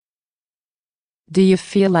Do you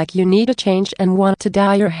feel like you need a change and want to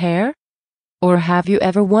dye your hair? Or have you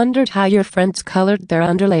ever wondered how your friends colored their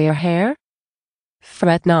underlayer hair?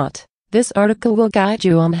 Fret not, this article will guide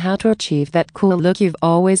you on how to achieve that cool look you've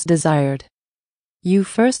always desired. You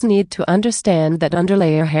first need to understand that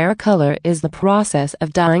underlayer hair color is the process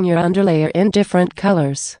of dyeing your underlayer in different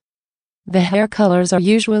colors. The hair colors are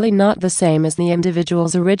usually not the same as the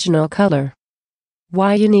individual's original color.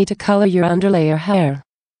 Why you need to color your underlayer hair?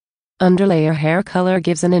 Underlayer hair color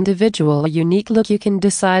gives an individual a unique look. You can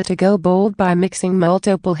decide to go bold by mixing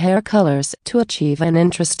multiple hair colors to achieve an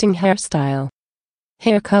interesting hairstyle.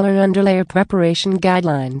 Hair color underlayer preparation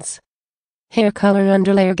guidelines. Hair color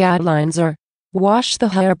underlayer guidelines are: wash the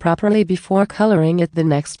hair properly before coloring it the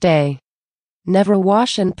next day. Never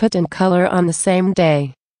wash and put in color on the same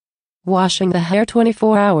day. Washing the hair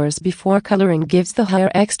 24 hours before coloring gives the hair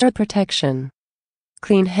extra protection.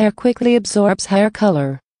 Clean hair quickly absorbs hair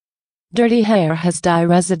color. Dirty hair has dye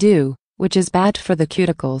residue, which is bad for the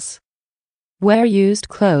cuticles. Wear used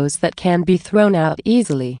clothes that can be thrown out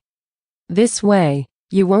easily. This way,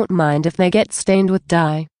 you won't mind if they get stained with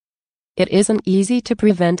dye. It isn't easy to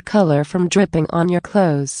prevent color from dripping on your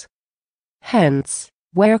clothes. Hence,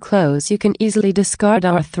 wear clothes you can easily discard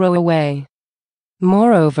or throw away.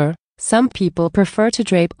 Moreover, some people prefer to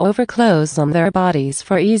drape over clothes on their bodies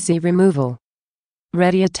for easy removal.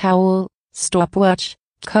 Ready a towel, stopwatch,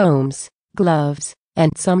 combs, gloves,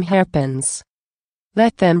 and some hairpins.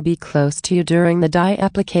 Let them be close to you during the dye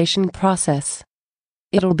application process.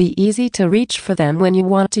 It'll be easy to reach for them when you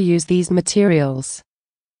want to use these materials.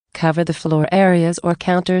 Cover the floor areas or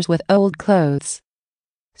counters with old clothes.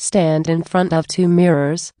 Stand in front of 2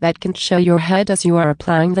 mirrors that can show your head as you are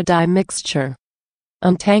applying the dye mixture.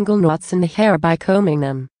 Untangle knots in the hair by combing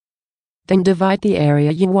them. Then divide the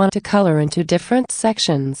area you want to color into different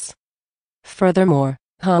sections. Furthermore,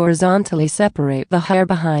 horizontally separate the hair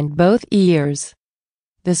behind both ears.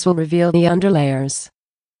 This will reveal the underlayers.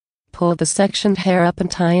 Pull the sectioned hair up and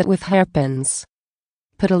tie it with hairpins.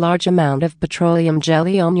 Put a large amount of petroleum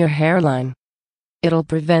jelly on your hairline. It'll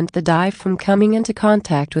prevent the dye from coming into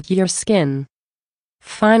contact with your skin.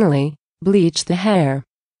 Finally, bleach the hair.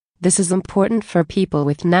 This is important for people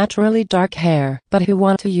with naturally dark hair but who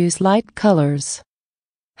want to use light colors.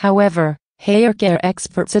 However, hair care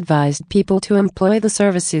experts advised people to employ the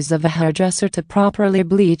services of a hairdresser to properly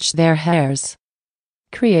bleach their hairs.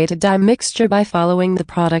 Create a dye mixture by following the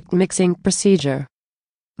product mixing procedure.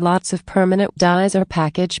 Lots of permanent dyes are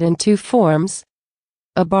packaged in 2 forms.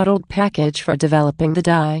 A bottled package for developing the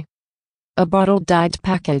dye. A bottled dyed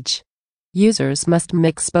package. Users must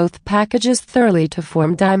mix both packages thoroughly to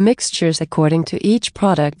form dye mixtures according to each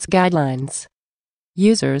product's guidelines.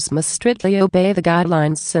 Users must strictly obey the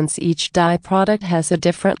guidelines since each dye product has a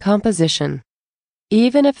different composition.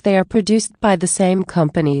 Even if they are produced by the same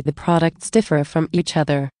company, the products differ from each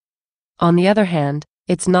other. On the other hand,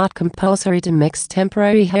 it's not compulsory to mix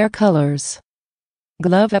temporary hair colors.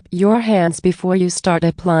 Glove up your hands before you start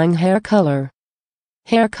applying hair color.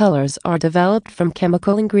 Hair colors are developed from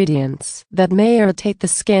chemical ingredients that may irritate the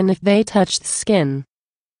skin if they touch the skin.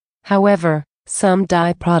 However, some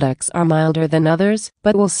dye products are milder than others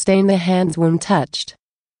but will stain the hands when touched.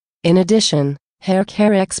 In addition, hair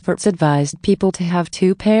care experts advised people to have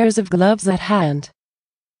 2 pairs of gloves at hand.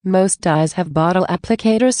 Most dyes have bottle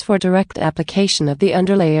applicators for direct application of the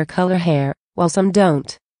underlayer color hair, while some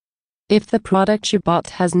don't. If the product you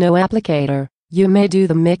bought has no applicator, you may do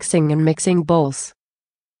the mixing in mixing bowls.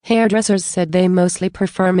 Hairdressers said they mostly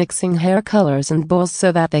prefer mixing hair colors in bowls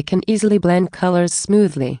so that they can easily blend colors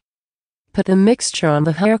smoothly. Put the mixture on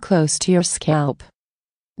the hair close to your scalp.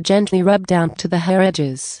 Gently rub down to the hair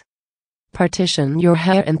edges. Partition your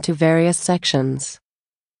hair into various sections.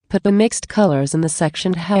 Put the mixed colors in the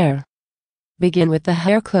sectioned hair. Begin with the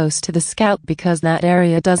hair close to the scalp because that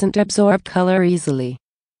area doesn't absorb color easily.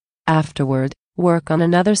 Afterward, work on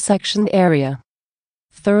another sectioned area.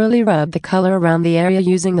 Thoroughly rub the color around the area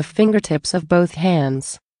using the fingertips of both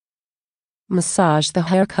hands. Massage the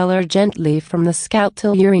hair color gently from the scalp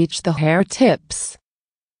till you reach the hair tips.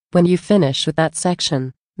 When you finish with that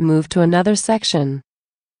section, move to another section.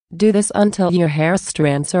 Do this until your hair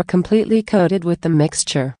strands are completely coated with the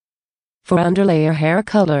mixture. For underlayer hair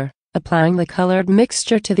color, applying the colored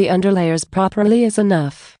mixture to the underlayers properly is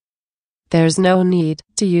enough. There's no need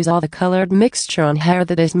to use all the colored mixture on hair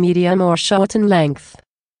that is medium or short in length.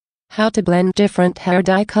 How to blend different hair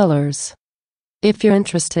dye colors. If you're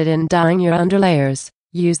interested in dyeing your underlayers,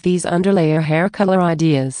 use these underlayer hair color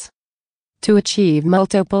ideas. To achieve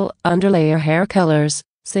multiple underlayer hair colors,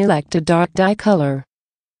 select a dark dye color.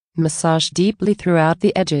 Massage deeply throughout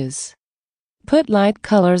the edges. Put light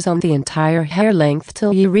colors on the entire hair length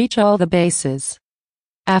till you reach all the bases.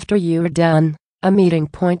 After you are done, a meeting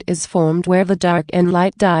point is formed where the dark and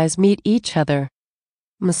light dyes meet each other.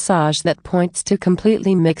 Massage that points to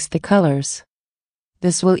completely mix the colors.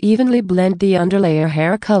 This will evenly blend the underlayer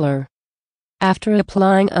hair color. After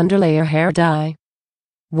applying underlayer hair dye.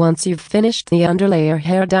 Once you've finished the underlayer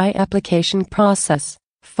hair dye application process,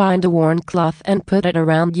 find a worn cloth and put it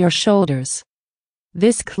around your shoulders.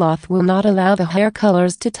 This cloth will not allow the hair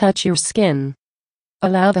colors to touch your skin.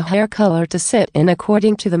 Allow the hair color to sit in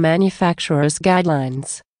according to the manufacturer's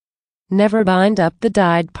guidelines. Never bind up the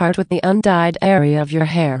dyed part with the undyed area of your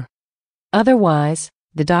hair. Otherwise,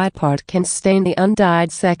 the dyed part can stain the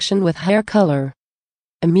undyed section with hair color.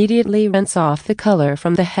 Immediately rinse off the color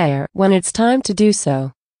from the hair when it's time to do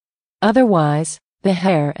so. Otherwise, the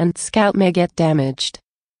hair and scalp may get damaged.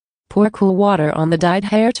 Pour cool water on the dyed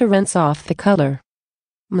hair to rinse off the color.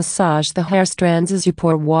 Massage the hair strands as you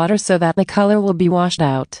pour water so that the color will be washed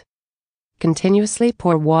out. Continuously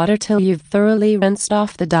pour water till you've thoroughly rinsed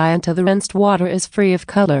off the dye until the rinsed water is free of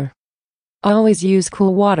color. Always use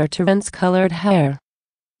cool water to rinse colored hair.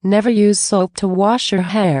 Never use soap to wash your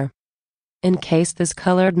hair. In case this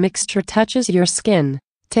colored mixture touches your skin,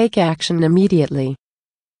 take action immediately.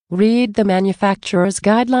 Read the manufacturer's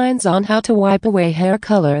guidelines on how to wipe away hair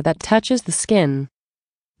color that touches the skin.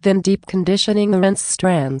 Then deep conditioning the rinsed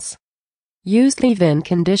strands. Use leave-in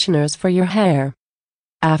conditioners for your hair.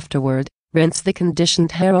 Afterward, rinse the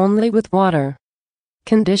conditioned hair only with water.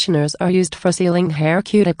 Conditioners are used for sealing hair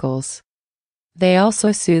cuticles. They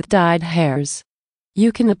also soothe dyed hairs.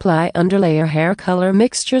 You can apply underlayer hair color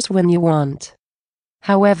mixtures when you want.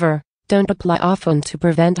 However, don't apply often to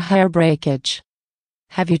prevent hair breakage.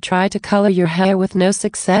 Have you tried to color your hair with no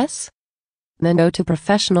success? Then go to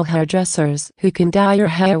professional hairdressers who can dye your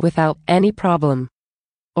hair without any problem.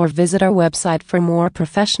 Or visit our website for more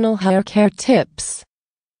professional hair care tips.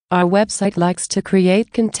 Our website likes to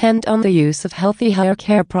create content on the use of healthy hair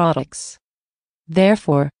care products.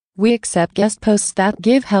 Therefore, we accept guest posts that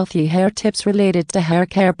give healthy hair tips related to hair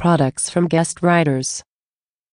care products from guest writers.